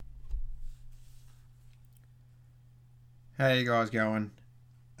How you guys going?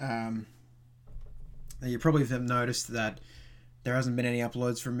 Um, you probably have noticed that there hasn't been any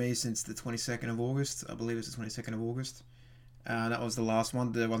uploads from me since the 22nd of August. I believe it's the 22nd of August. That was the last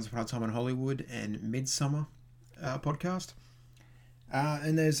one, the Once Upon a Time in Hollywood and Midsummer podcast.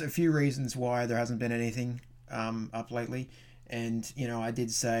 And there's a few reasons why there hasn't been anything up lately. And, I did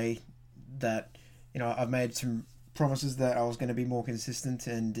say that, I've made some promises that I was going to be more consistent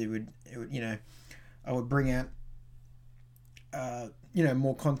and I would bring out,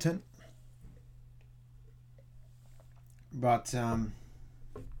 more content. But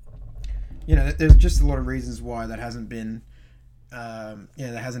there's just a lot of reasons why that hasn't been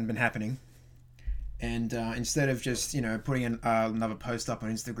happening. And instead of just putting another post up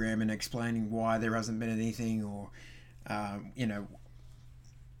on Instagram and explaining why there hasn't been anything, or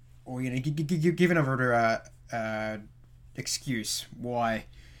give another excuse why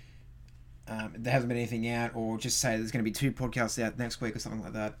there hasn't been anything out, or just say there's going to be two podcasts out next week or something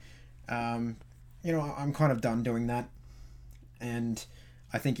like that. I'm kind of done doing that, and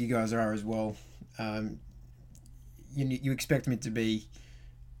I think you guys are as well. You expect me to be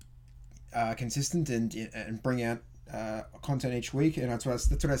consistent and bring out content each week, and that's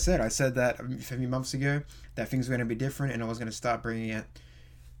what I said. I said that a few months ago that things were going to be different, and I was going to start bringing out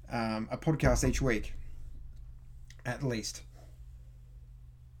a podcast each week, at least.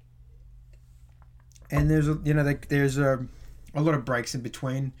 And there's a lot of breaks in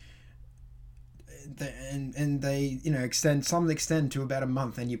between, and they extend to about a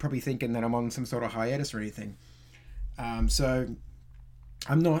month, and you're probably thinking that I'm on some sort of hiatus or anything. So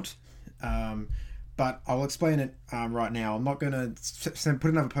I'm not. But I'll explain it right now. I'm not going to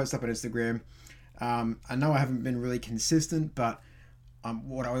put another post up on Instagram. I know I haven't been really consistent, but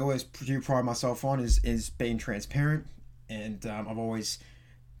what I always do pride myself on is being transparent. And I've always,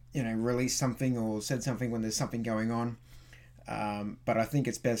 released something or said something when there's something going on. But I think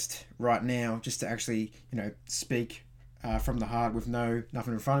it's best right now just to actually, speak from the heart with nothing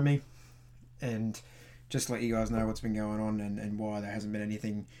in front of me. And just let you guys know what's been going on and why there hasn't been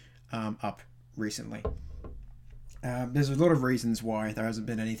anything up recently. There's a lot of reasons why there hasn't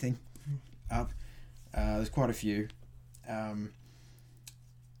been anything up. There's quite a few.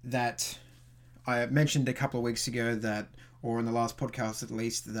 That I mentioned a couple of weeks ago or in the last podcast at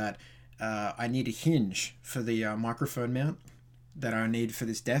least, that I need a hinge for the microphone mount that I need for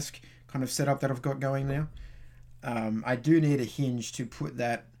this desk kind of setup that I've got going now. I do need a hinge to put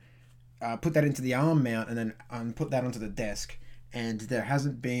that into the arm mount and then put that onto the desk. And I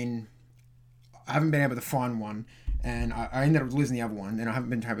haven't been able to find one, and I ended up losing the other one, and I haven't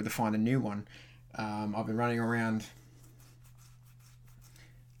been able to find a new one. I've been running around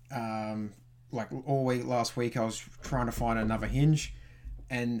like all week last week. I was trying to find another hinge,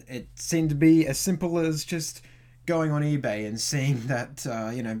 and it seemed to be as simple as just going on eBay and seeing that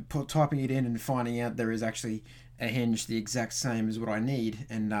typing it in and finding out there is actually a hinge the exact same as what I need,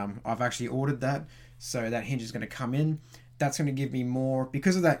 and I've actually ordered that, so that hinge is going to come in. That's going to give me more,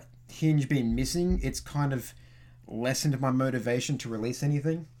 because of that hinge being missing. It's kind of lessened my motivation to release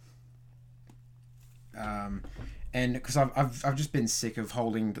anything, and because I've just been sick of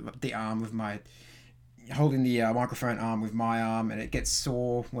holding the microphone arm with my arm, and it gets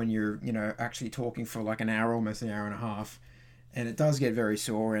sore when you're actually talking for like an hour, almost an hour and a half, and it does get very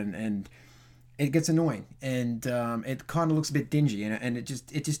sore, and it gets annoying, and it kind of looks a bit dingy, and it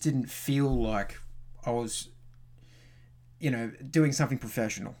just didn't feel like I was doing something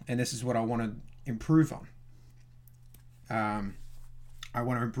professional, and this is what I want to improve on. I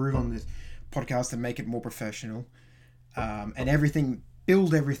want to improve on this podcast and make it more professional, and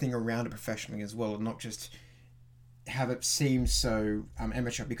build everything around it professionally as well, and not just have it seem so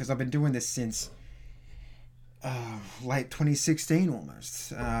amateur, because I've been doing this since late 2016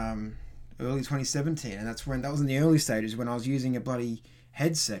 almost, early 2017, and that was in the early stages when I was using a bloody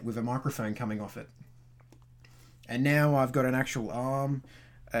headset with a microphone coming off it. And now I've got an actual arm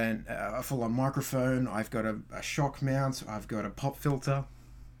and a full-on microphone. I've got a shock mount. I've got a pop filter.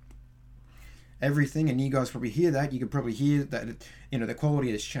 Everything, and you guys probably hear that. You can probably hear that the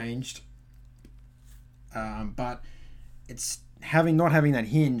quality has changed. But it's not having that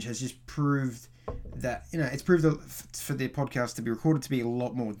hinge has just proved that it's proved that for the podcast to be recorded to be a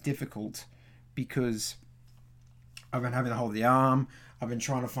lot more difficult, because I've been having to hold the arm. I've been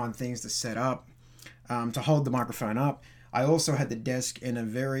trying to find things to set up. To hold the microphone up. I also had the desk in a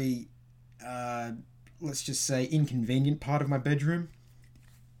very, let's just say, inconvenient part of my bedroom.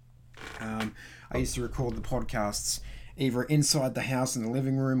 I used to record the podcasts either inside the house in the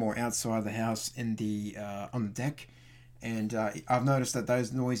living room or outside the house in the on the deck. And I've noticed that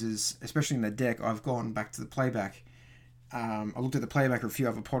those noises, especially in the deck, I've gone back to the playback I looked at the playback of a few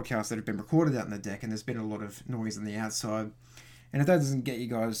other podcasts that have been recorded out in the deck, and there's been a lot of noise on the outside. And if that doesn't get you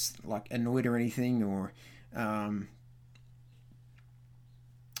guys like annoyed or anything, or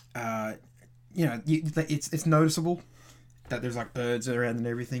it's noticeable that there's like birds around and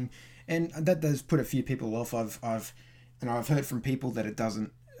everything, and that does put a few people off. I've heard from people that it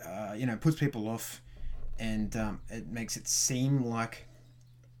doesn't, puts people off, and it makes it seem like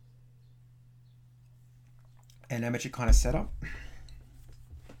an amateur kind of setup.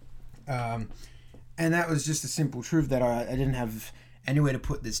 And that was just a simple truth that I didn't have anywhere to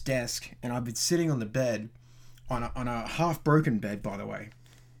put this desk, and I've been sitting on the bed, on a half broken bed, by the way.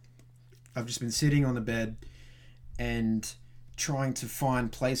 I've just been sitting on the bed and trying to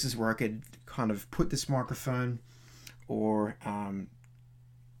find places where I could kind of put this microphone, or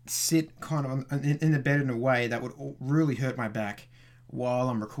sit kind of in the bed in a way that would really hurt my back while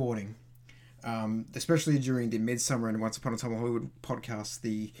I'm recording. Especially during the Midsummer and Once Upon a Time in Hollywood podcast,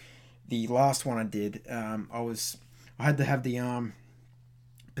 the last one I did, I had to have the arm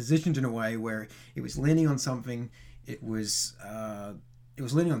positioned in a way where it was leaning on something. It was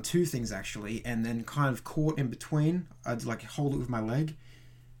leaning on two things actually, and then kind of caught in between. I'd like hold it with my leg,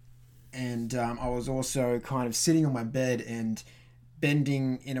 and I was also kind of sitting on my bed and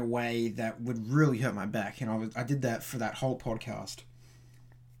bending in a way that would really hurt my back, and I did that for that whole podcast.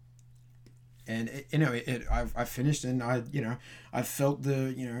 And I finished, and I felt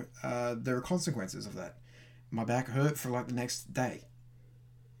the consequences of that. My back hurt for like the next day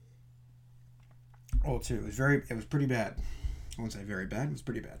or two. It was pretty bad. I won't say very bad. It was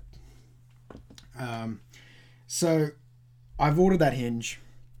pretty bad. So I've ordered that hinge.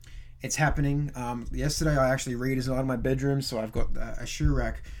 It's happening. Yesterday I actually redesigned my bedroom, so I've got a shoe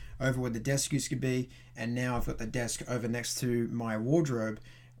rack over where the desk used to be, and now I've got the desk over next to my wardrobe,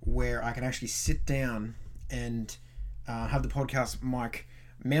 where I can actually sit down and have the podcast mic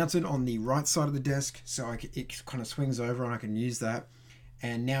mounted on the right side of the desk, so it kind of swings over and I can use that.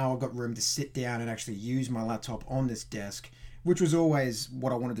 And now I've got room to sit down and actually use my laptop on this desk, which was always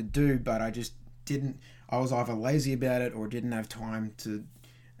what I wanted to do, but I just didn't. I was either lazy about it or didn't have time to,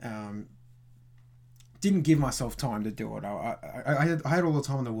 didn't give myself time to do it. I had all the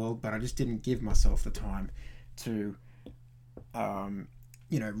time in the world, but I just didn't give myself the time to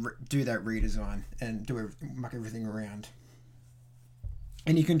do that redesign and muck everything around.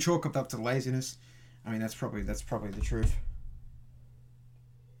 And you can chalk up to laziness. I mean, that's probably the truth.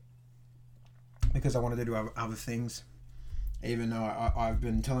 Because I wanted to do other things, even though I've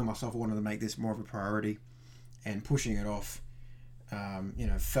been telling myself I wanted to make this more of a priority, and pushing it off,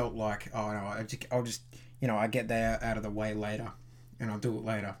 felt like, oh no, I'll just I get that out of the way later, and I'll do it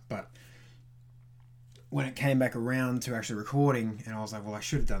later. But when it came back around to actually recording, and I was like, well, I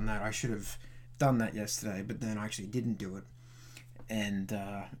should have done that. I should have done that yesterday, but then I actually didn't do it, and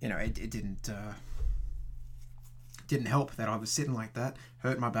it didn't help that I was sitting like that,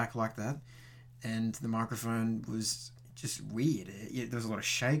 hurt my back like that, and the microphone was just weird. There was a lot of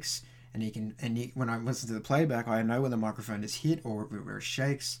shakes, and when I listen to the playback, I know when the microphone is hit or where it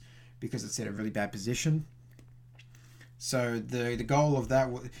shakes because it's in a really bad position. So the goal of that.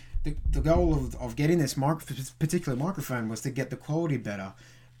 The goal of getting this particular microphone was to get the quality better,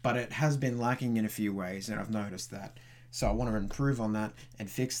 but it has been lacking in a few ways, and I've noticed that. So I want to improve on that and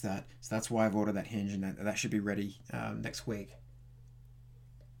fix that. So that's why I've ordered that hinge, and that should be ready next week.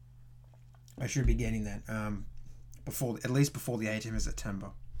 I should be getting that at least before the 18th of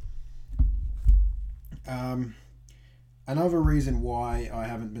September. Another reason why I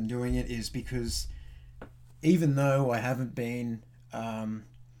haven't been doing it is because even though I haven't been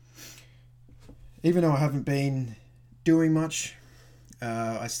doing much,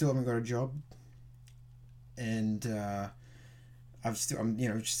 I still haven't got a job, and I'm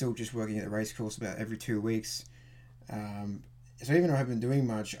still just working at the race course about every 2 weeks. So even though I haven't been doing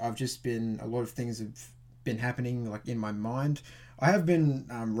much, a lot of things have been happening like in my mind. I have been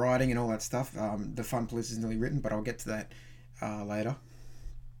writing and all that stuff. The Fun Police is nearly written, but I'll get to that later.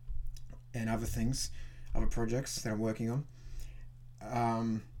 And other projects that I'm working on.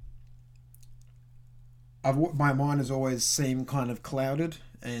 My mind has always seemed kind of clouded,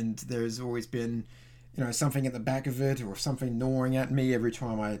 and there's always been, something at the back of it, or something gnawing at me every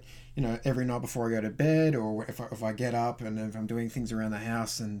time every night before I go to bed, or if I get up and if I'm doing things around the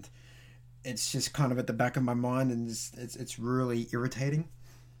house, and it's just kind of at the back of my mind, and it's really irritating.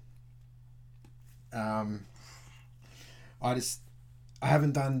 I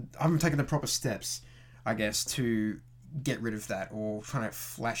haven't taken the proper steps, I guess, to get rid of that or trying to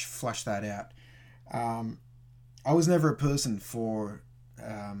flush that out. I was never a person for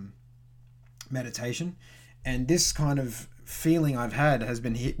meditation, And this kind of feeling I've had has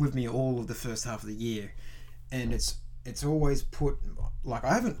been hit with me all of the first half of the year, and it's always put, like,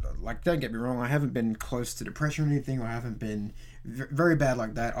 I haven't, like, don't get me wrong, I haven't been close to depression or anything. I haven't been very bad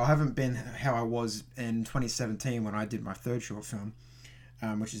like that. I haven't been how I was in 2017 when I did my third short film,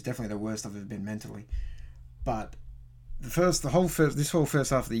 which is definitely the worst I've ever been mentally. But this whole first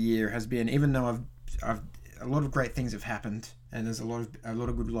half of the year has been, even though I've a lot of great things have happened, and there's a lot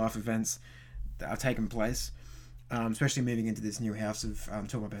of good life events that have taken place, especially moving into this new house of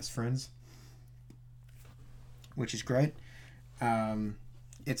two of my best friends, which is great.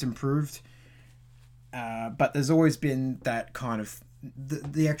 It's improved, but there's always been that kind of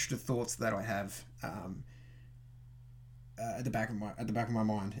the extra thoughts that I have at the back of my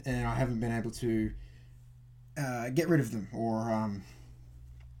mind, and I haven't been able to get rid of them or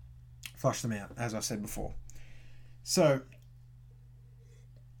flush them out, as I said before. So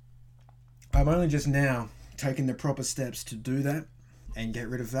I'm only just now taking the proper steps to do that and get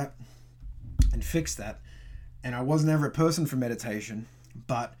rid of that and fix that. And I was never a person for meditation,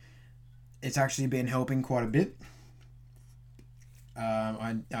 but it's actually been helping quite a bit.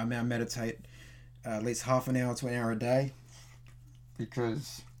 I now meditate at least half an hour to an hour a day,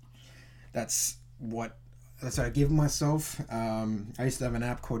 because that's what I give myself. I used to have an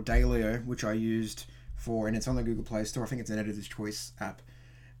app called Dailyo, which I used for, and it's on the Google Play Store. I think it's an Editor's Choice app.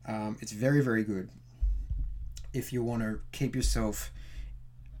 It's very, very good if you want to keep yourself,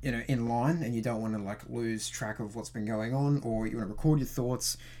 in line, and you don't want to like lose track of what's been going on, or you want to record your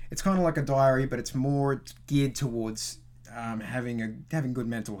thoughts. It's kind of like a diary, but it's more geared towards having good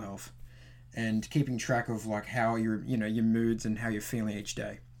mental health and keeping track of like how your moods and how you're feeling each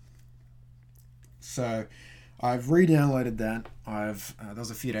day. So I've re-downloaded that. That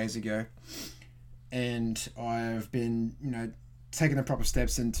was a few days ago, and I've been taking the proper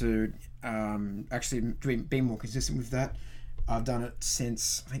steps into actually being more consistent with that. I've done it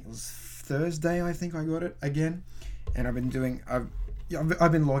since, I think it was Thursday. I think I got it again, and I've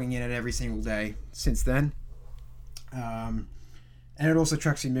been logging in it every single day since then. And it also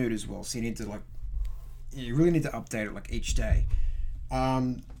tracks your mood as well. So you really need to update it like each day.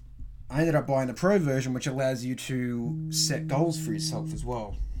 I ended up buying the Pro version, which allows you to set goals for yourself as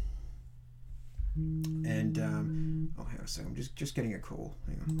well. And hang on a second, I'm just getting a call.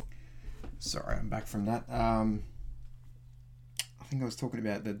 Hang on. Sorry, I'm back from that. I think I was talking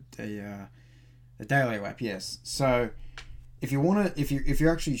about the Dailyo app. Yes. So if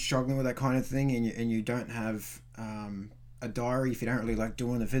you're actually struggling with that kind of thing, and you don't have a diary, if you don't really like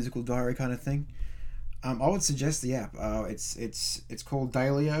doing the physical diary kind of thing, I would suggest the app. It's called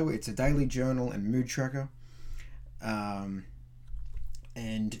Dailyo. It's a daily journal and mood tracker. And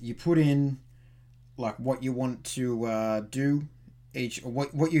you put in like what you want to do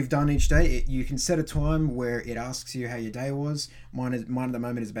what you've done each day. You can set a time where it asks you how your day was. Mine at the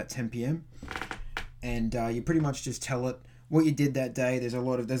moment is about 10 p.m. And you pretty much just tell it what you did that day. There's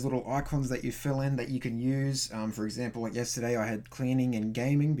little icons that you fill in that you can use. For example, like yesterday I had cleaning and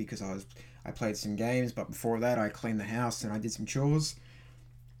gaming because I played some games, but before that I cleaned the house and I did some chores.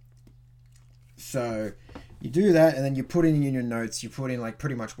 So you do that, and then you put in your notes, you put in like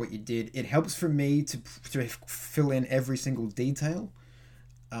pretty much what you did. It helps for me to fill in every single detail.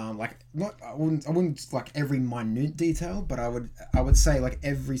 I wouldn't like every minute detail, but I would say like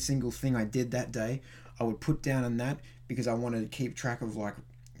every single thing I did that day, I would put down in that, because I want to keep track of like,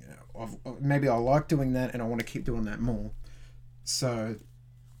 maybe I like doing that and I want to keep doing that more. So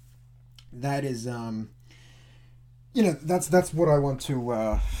that is that's what I want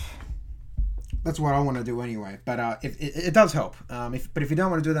to that's what I want to do anyway. But if it does help. But if you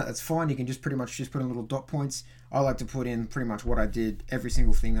don't want to do that, that's fine. You can just pretty much just put in little dot points. I like to put in pretty much what I did, every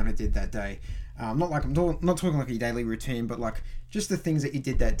single thing that I did that day. I'm not talking like a daily routine, but like just the things that you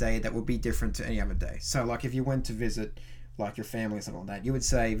did that day that would be different to any other day. So like if you went to visit like your family or something like that, you would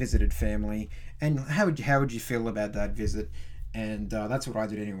say visited family, and how would you feel about that visit? And that's what I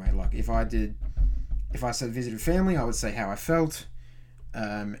did anyway. Like if I said visited family, I would say how I felt.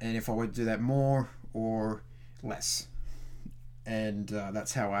 And if I would do that more or less, and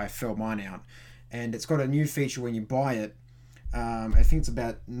that's how I fill mine out. And it's got a new feature when you buy it. I think it's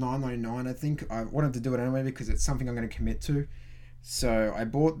about $9.99. I think I wanted to do it anyway because it's something I'm going to commit to. So I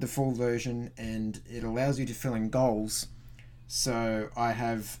bought the full version, and it allows you to fill in goals. So I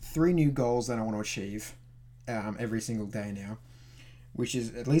have 3 new goals that I want to achieve every single day now, which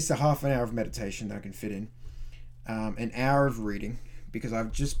is at least a half an hour of meditation that I can fit in, an hour of reading, because I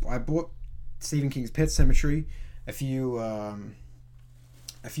bought Stephen King's Pet Sematary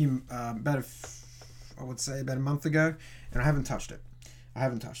I would say about a month ago, and I haven't touched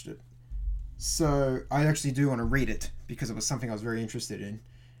it. So I actually do want to read it because it was something I was very interested in.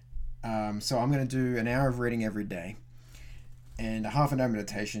 So I'm going to do an hour of reading every day and a half an hour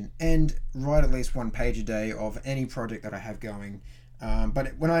meditation and write at least 1 page a day of any project that I have going.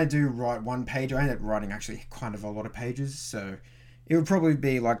 But when I do write 1 page, I end up writing actually kind of a lot of pages. So it would probably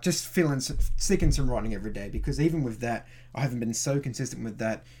be like just sticking some writing every day, because even with that, I haven't been so consistent with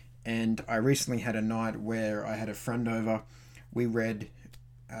that. And I recently had a night where I had a friend over. We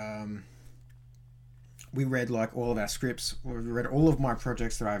read like all of our scripts. We read all of my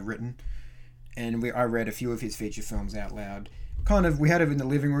projects that I've written, and I read a few of his feature films out loud. We had it in the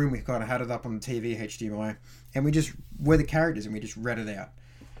living room. We kind of had it up on the TV, HDMI, and we're the characters, and we just read it out.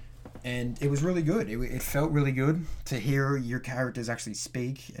 And it was really good. It felt really good to hear your characters actually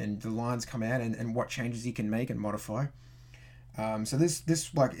speak and the lines come out, and what changes you can make and modify. So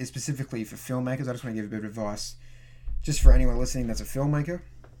this like is specifically for filmmakers. I just want to give a bit of advice, just for anyone listening that's a filmmaker.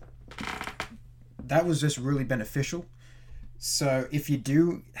 That was just really beneficial. So if you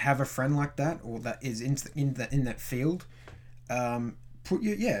do have a friend like that, or that is in that field,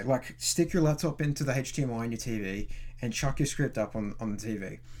 stick your laptop into the HDMI on your TV and chuck your script up on the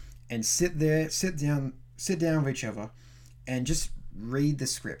TV, and sit down with each other, and just read the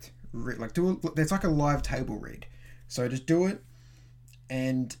script. It's like a live table read. So just do it,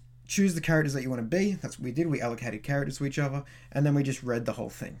 and choose the characters that you want to be. That's what we did. We allocated characters to each other, and then we just read the whole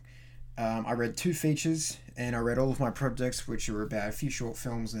thing. I read 2 features, and I read all of my projects, which are about a few short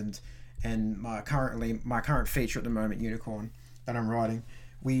films and my current feature at the moment, Unicorn, that I'm writing.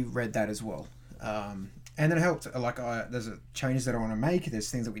 We read that as well, and it helped. There's changes that I want to make. There's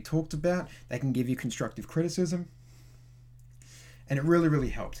things that we talked about. They can give you constructive criticism, and it really, really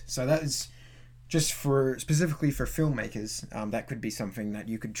helped. So that is just specifically for filmmakers. That could be something that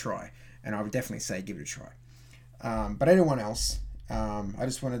you could try, and I would definitely say give it a try. But anyone else, I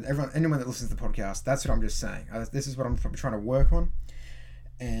just wanted anyone that listens to the podcast, that's what I'm just saying. This is what I'm trying to work on,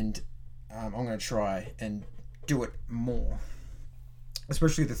 and I'm going to try and do it more,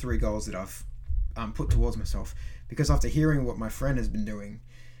 especially the 3 goals that I've put towards myself. Because after hearing what my friend has been doing,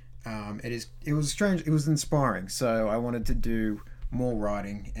 it was strange. It was inspiring. So I wanted to do more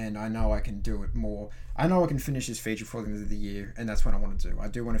writing, and I know I can do it more. I know I can finish this feature before the end of the year, and that's what I want to do. I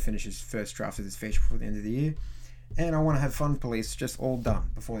do want to finish this first draft of this feature before the end of the year, and I want to have Fun Police just all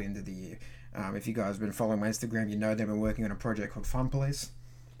done before the end of the year. If you guys have been following my Instagram, you know that I've been working on a project called Fun Police,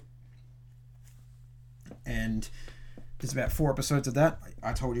 and there's about 4 episodes of that.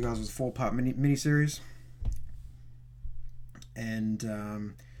 I told you guys it was a 4-part mini-series, and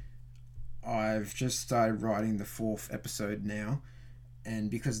I've just started writing the 4th episode now.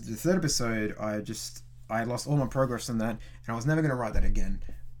 And because the 3rd episode, I lost all my progress on that, and I was never going to write that again.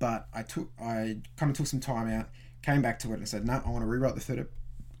 But I kind of took some time out, came back to it, and said, no, I want to rewrite the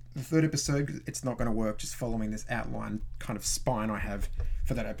third episode, because it's not going to work just following this outline kind of spine I have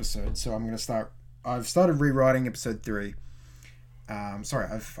for that episode. So I'm going to start. I've started rewriting episode 3. I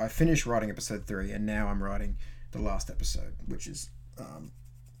finished writing episode 3, and now I'm writing the last episode, which is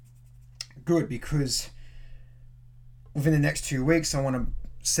good, because within the next 2 weeks, I want to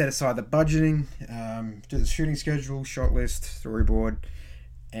set aside the budgeting, do the shooting schedule, shot list, storyboard,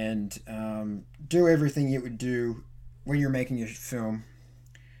 and do everything you would do when you're making your film,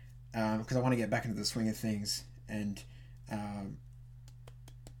 because I want to get back into the swing of things, and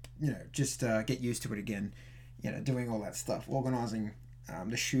just get used to it again. Doing all that stuff, organizing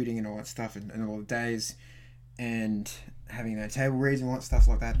the shooting and all that stuff, and all the days, and having table reads and all that stuff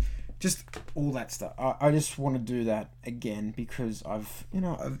like that. Just all that stuff. I just want to do that again, because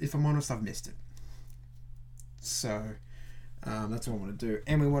if I'm honest, I've missed it. So that's what I want to do,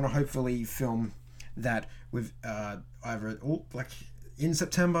 and we want to hopefully film that with either in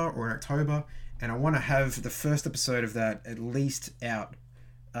September or in October, and I want to have the first episode of that at least out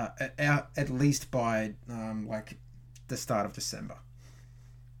at least by the start of December.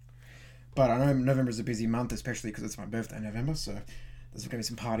 But I know November is a busy month, especially because it's my birthday in November, so there's going to be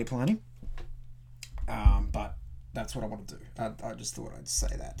some party planning. But that's what I want to do. I just thought I'd say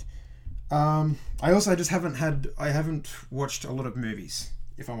that. I also just haven't watched a lot of movies,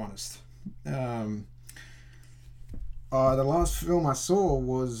 if I'm honest. The last film I saw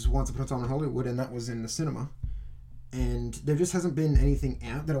was Once Upon a Time in Hollywood, and that was in the cinema. And there just hasn't been anything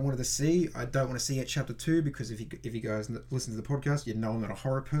out that I wanted to see. I don't want to see it chapter 2, because if you guys listen to the podcast, you know I'm not a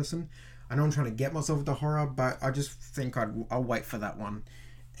horror person. I know I'm trying to get myself into horror, but I just think I'll wait for that one,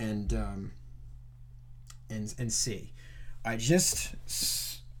 and see. I just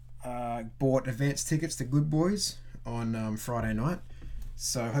bought advance tickets to Good Boys on Friday night,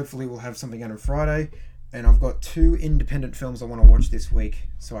 so hopefully we'll have something out on Friday. And I've got 2 independent films I want to watch this week,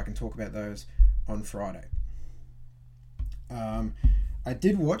 so I can talk about those on Friday. I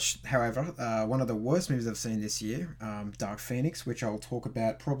did watch, however, one of the worst movies I've seen this year, Dark Phoenix, which I'll talk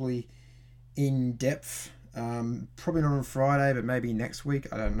about probably in depth. Probably not on Friday, but maybe next week.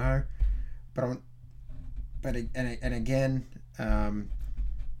 I don't know. And again, and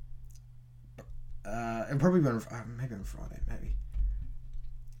probably maybe on Friday, maybe.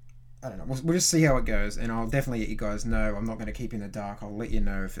 I don't know. We'll just see how it goes, and I'll definitely let you guys know. I'm not going to keep in the dark. I'll let you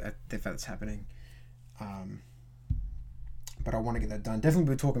know if that's happening. But I want to get that done.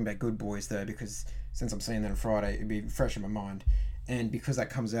 Definitely be talking about Good Boys though, because since I'm seeing that on Friday, it'd be fresh in my mind. And because that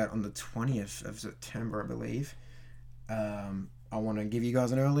comes out on the 20th of September, I believe, I want to give you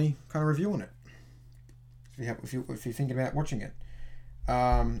guys an early kind of review on it. If you're thinking about watching it,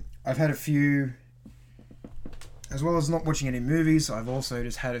 I've had a few, as well as not watching any movies. I've also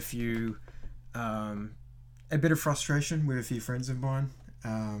just had a few, a bit of frustration with a few friends of mine.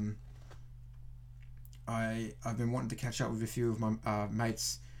 I've been wanting to catch up with a few of my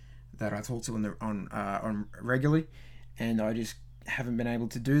mates that I talk to on regularly, and I just haven't been able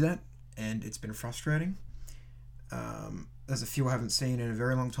to do that, and it's been frustrating. There's a few I haven't seen in a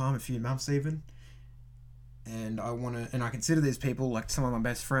very long time, a few months even, and I consider these people like some of my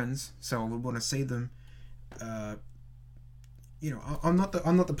best friends, so I would want to see them. I'm not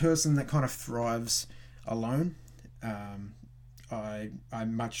the person that kind of thrives alone. I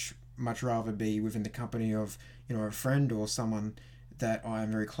much rather be within the company of a friend or someone that I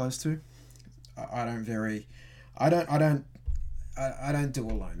am very close to. I don't do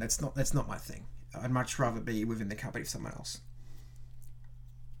alone. That's not my thing. I'd much rather be within the company of someone else.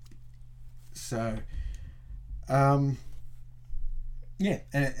 So, yeah,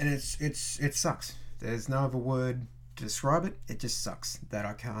 and it sucks. There's no other word to describe it. It just sucks that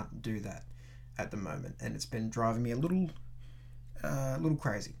I can't do that at the moment, and it's been driving me a little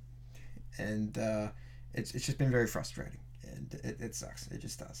crazy. And it's just been very frustrating, and it sucks. It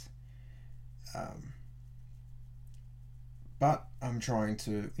just does. But I'm trying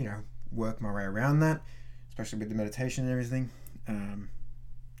to work my way around that, especially with the meditation and everything.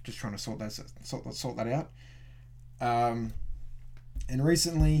 Just trying to sort that out. And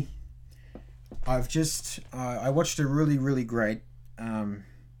recently, I watched a really, really great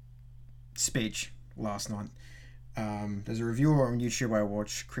speech last night. There's a reviewer on YouTube I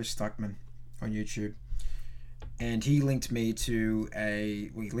watch, Chris Stuckman on YouTube, and he linked me to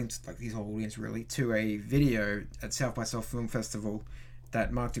his whole audience really to a video at South by South Film Festival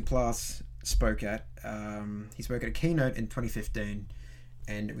that Mark Duplass spoke at. He spoke at a keynote in 2015,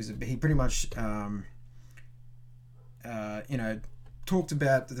 and he pretty much talked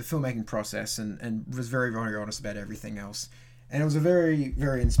about the filmmaking process and was very, very honest about everything else, and it was a very,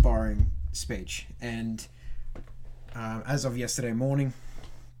 very inspiring speech. And as of yesterday morning,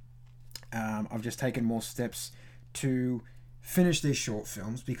 I've just taken more steps to finish these short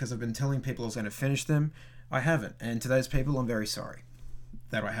films because I've been telling people I was going to finish them. I haven't, and to those people, I'm very sorry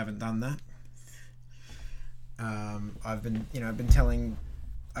that I haven't done that. I've been telling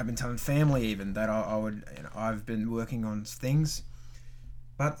family even that I would. I've been working on things,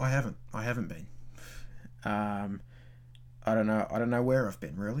 but I haven't been. I don't know where I've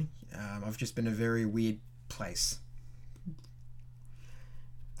been really. I've just been in a very weird place.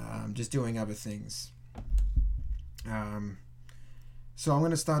 Just doing other things. So I'm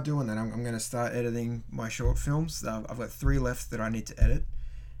going to start doing that. I'm going to start editing my short films. I've got 3 left that I need to edit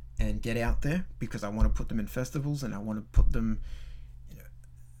and get out there because I want to put them in festivals and I want to put them,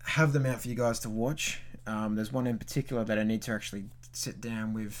 have them out for you guys to watch. There's one in particular that I need to actually sit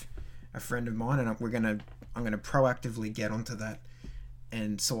down with a friend of mine, and I'm going to proactively get onto that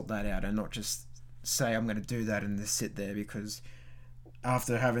and sort that out, and not just say I'm going to do that and just sit there, because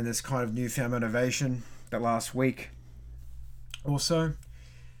after having this kind of newfound motivation the last week or so,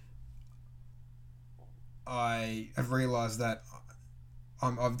 I have realised that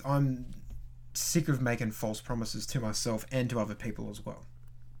I'm sick of making false promises to myself and to other people as well.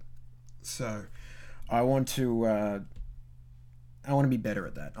 So I want to be better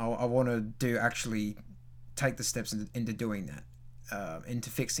at that. I want to actually take the steps into doing that, into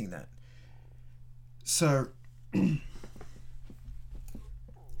fixing that. So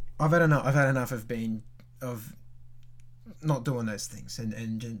I've had enough of not doing those things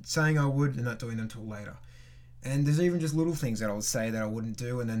and saying I would and not doing them until later. And there's even just little things that I would say that I wouldn't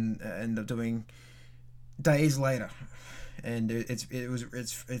do and then end up doing days later. And it's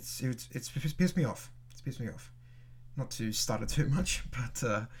pissed me off. It's pissed me off. Not to stutter too much, but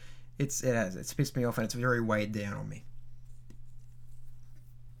it's pissed me off, and it's very weighed down on me.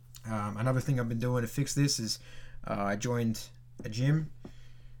 Another thing I've been doing to fix this is I joined a gym.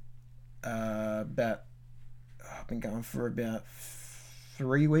 I've been going for about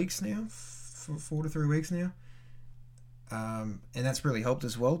 3 weeks now, 4 to 3 weeks now, and that's really helped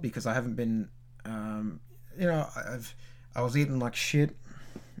as well because I haven't been, I was eating like shit.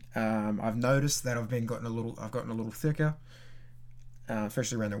 I've noticed that I've gotten a little thicker,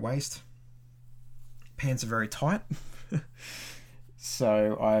 especially around the waist. Pants are very tight.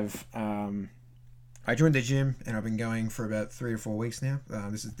 So I joined the gym and I've been going for about 3 or 4 weeks now.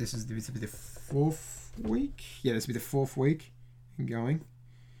 This will be the 4th week. Yeah, this will be the 4th week in going.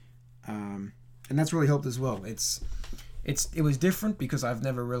 And that's really helped as well. It was different because I've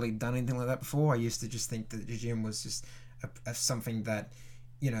never really done anything like that before. I used to just think that the gym was just something that,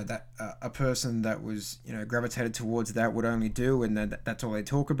 a person that was, gravitated towards that would only do, and that's all they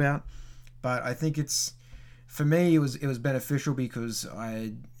talk about. But I think for me, it was beneficial because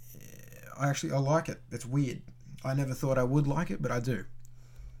I like it. It's weird. I never thought I would like it, but I do.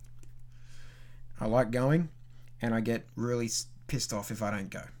 I like going, and I get really pissed off if I don't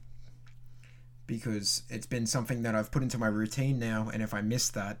go. Because it's been something that I've put into my routine now, and if I miss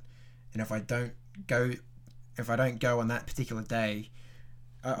that, and if I don't go on that particular day,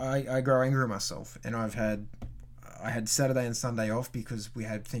 I grow angry at myself. And I had Saturday and Sunday off because we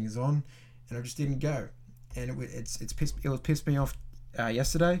had things on, and I just didn't go. And it pissed me off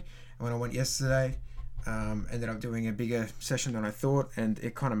yesterday. And when I went yesterday, ended up doing a bigger session than I thought, and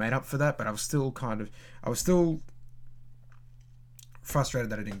it kind of made up for that. But I was still frustrated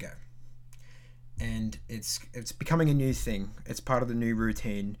that I didn't go. And it's becoming a new thing. It's part of the new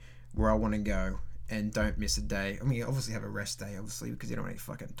routine where I want to go and don't miss a day. I mean, you obviously have a rest day, obviously, because you don't want to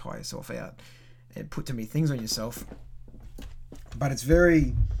fucking tire yourself out and put too many things on yourself. But it's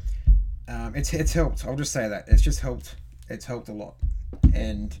very, it's helped. I'll just say that it's just helped. It's helped a lot,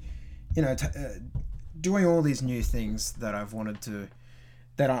 and doing all these new things that I've wanted to,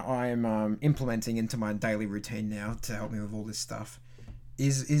 that I am implementing into my daily routine now to help me with all this stuff.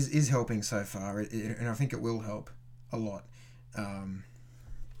 Is helping so far, and I think it will help a lot.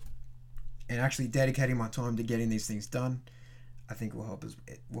 And actually dedicating my time to getting these things done, I think will help as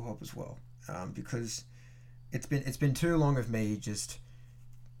well. Because it's been too long of me just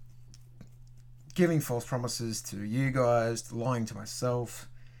giving false promises to you guys, lying to myself,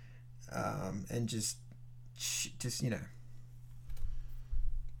 and just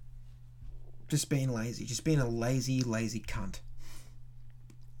being lazy, just being a lazy cunt.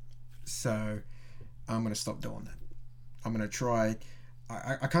 So I'm going to stop doing that. I'm going to try.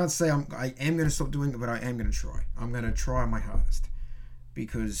 I can't say I am going to stop doing it, but I am going to try. I'm going to try my hardest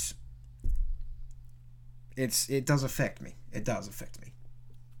because it does affect me. It does affect me.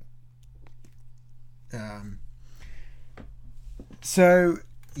 So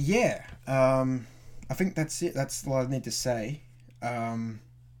yeah, I think that's it. That's all I need to say.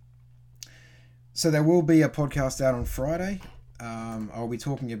 So there will be a podcast out on Friday. I'll be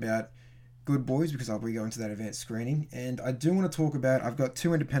talking about Good Boys because I'll be going to that event screening, and I do want to talk about, I've got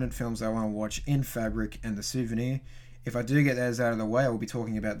 2 independent films I want to watch, In Fabric and The Souvenir. If I do get those out of the way, I will be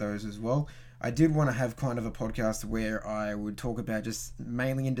talking about those as well. I did want to have kind of a podcast where I would talk about just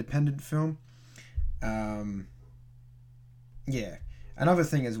mainly independent film. Yeah. Another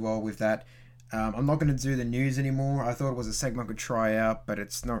thing as well with that, I'm not going to do the news anymore. I thought it was a segment I could try out, but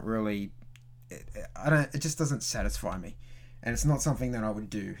it's not really, it just doesn't satisfy me. And it's not something that I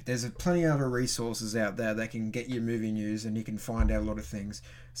would do. There's plenty of other resources out there that can get you movie news and you can find out a lot of things.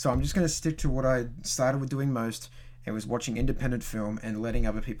 So I'm just going to stick to what I started with doing most. It was watching independent film and letting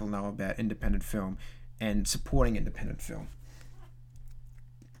other people know about independent film and supporting independent film.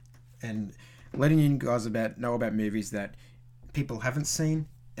 And letting you guys know about movies that people haven't seen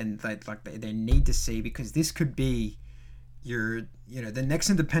and they need to see, because this could be the next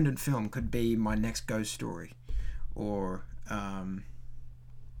independent film could be my next ghost story or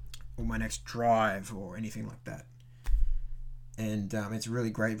my next Drive or anything like that. And it's really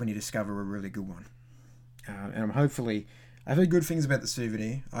great when you discover a really good one. And I've heard good things about The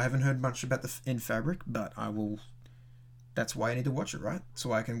Souvenir. I haven't heard much about the In Fabric, but I will. That's why I need to watch it, right?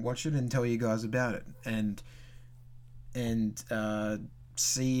 So I can watch it and tell you guys about it, and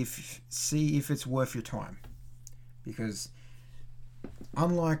see if it's worth your time, because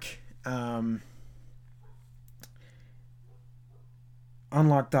unlike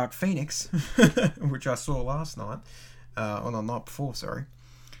Dark Phoenix, which I saw last night, or the night before, sorry.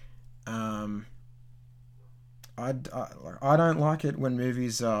 I don't like it when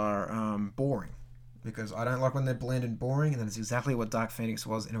movies are boring, because I don't like when they're bland and boring, and that's exactly what Dark Phoenix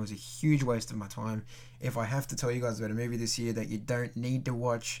was, and it was a huge waste of my time. If I have to tell you guys about a movie this year that you don't need to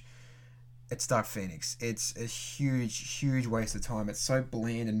watch, it's Dark Phoenix. It's a huge waste of time. It's so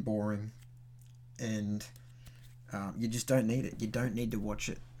bland and boring, and you just don't need it. You don't need to watch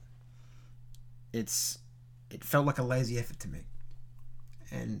it. It felt like a lazy effort to me,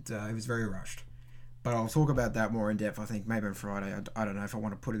 and it was very rushed. But I'll talk about that more in depth, I think, maybe on Friday. I don't know if I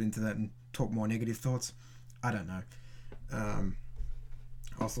want to put it into that and talk more negative thoughts. I don't know.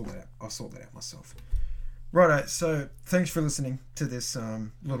 I'll sort that out. I'll sort that out myself. Righto, so thanks for listening to this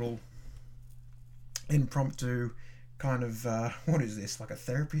little impromptu kind of, what is this, like a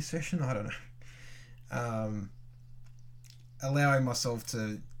therapy session? I don't know. Allowing myself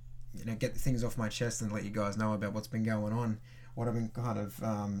to, get things off my chest and let you guys know about what's been going on, what I've been kind of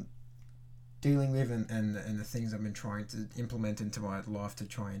dealing with, and the things I've been trying to implement into my life to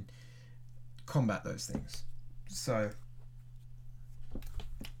try and combat those things. So,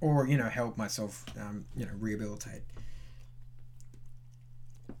 or help myself rehabilitate,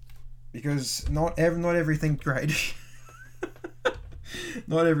 because not everything's great.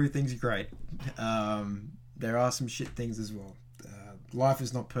 Not everything's great. There are some shit things as well. Life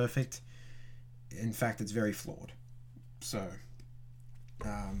is not perfect. In fact, it's very flawed. So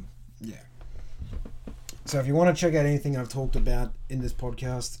yeah. So if you want to check out anything I've talked about in this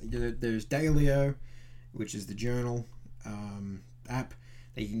podcast, there's Dailyo, which is the journal app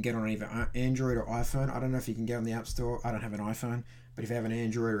that you can get on either Android or iPhone. I don't know if you can get on the App Store. I don't have an iPhone, but if you have an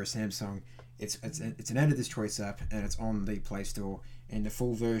Android or a Samsung, it's an Editor's Choice app, and it's on the Play Store. And the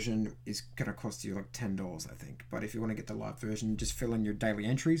full version is gonna cost you like $10, I think. But if you want to get the light version, just fill in your daily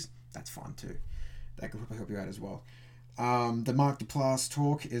entries. That's fine too. That could probably help you out as well. The Mark Duplass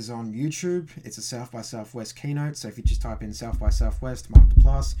talk is on YouTube. It's a South by Southwest keynote. So if you just type in South by Southwest Mark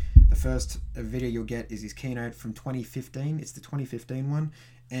Duplass, the first video you'll get is his keynote from 2015. It's the 2015 one,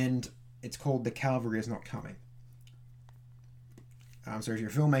 and it's called "The Cavalry Is Not Coming." So if you're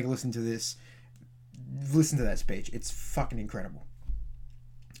a filmmaker, listen to that speech. It's fucking incredible.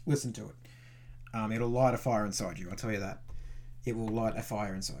 Listen to it. It'll light a fire inside you. I'll tell you that. It will light a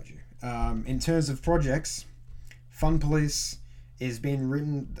fire inside you. In terms of projects, Fun Police is being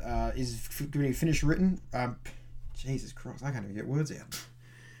written, is going to be finished written. Jesus Christ, I can't even get words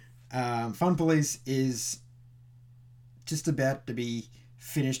out. Fun Police is just about to be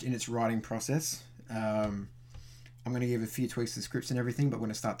finished in its writing process. I'm going to give a few tweaks to the scripts and everything, but we're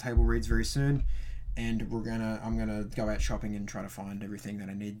going to start table reads very soon, and I'm going to go out shopping and try to find everything that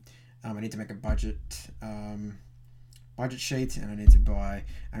I need. I need to make a budget sheet, and I need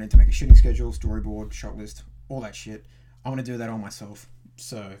to make a shooting schedule, storyboard, shot list, all that shit. I want to do that all myself.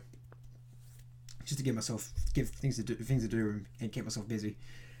 So just to give things to do and keep myself busy.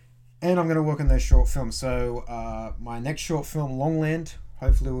 And I'm going to work on those short films. So my next short film, Longland,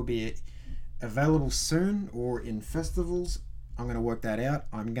 hopefully will be available soon or in festivals. I'm going to work that out.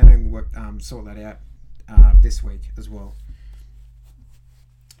 I'm going to sort that out this week as well.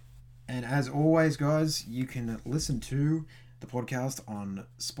 And as always, guys, you can listen to the podcast on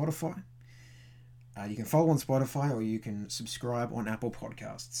Spotify. You can follow on Spotify, or you can subscribe on Apple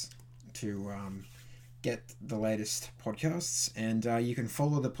Podcasts to get the latest podcasts. And you can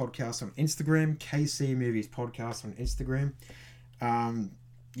follow the podcast on Instagram, KC Movies Podcast on Instagram.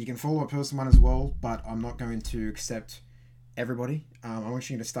 You can follow a personal one as well, but I'm not going to accept everybody. I'm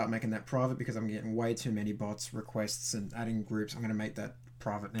actually going to start making that private because I'm getting way too many bots, requests, and adding groups. I'm going to make that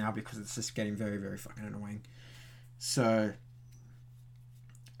private now because it's just getting very, very fucking annoying. So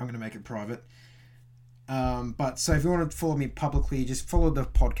I'm going to make it private. But so if you want to follow me publicly, just follow the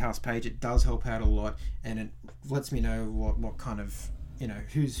podcast page. It does help out a lot, and it lets me know what kind of,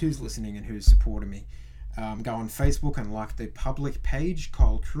 who's listening and who's supporting me. Go on Facebook and like the public page,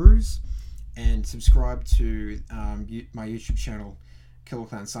 Kyle Cruz, and subscribe to my YouTube channel, Killer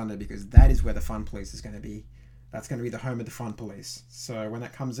Clown Sunday, because that is where the Fun Police is going to be. That's going to be the home of the Fun Police. So when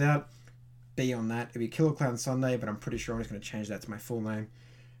that comes out, be on that. It'll be Killer Clown Sunday, but I'm pretty sure I'm just going to change that to my full name.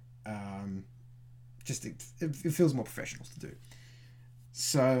 It feels more professional to do.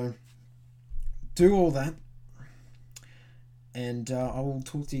 So do all that, and I will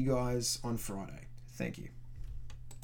talk to you guys on Friday. Thank you.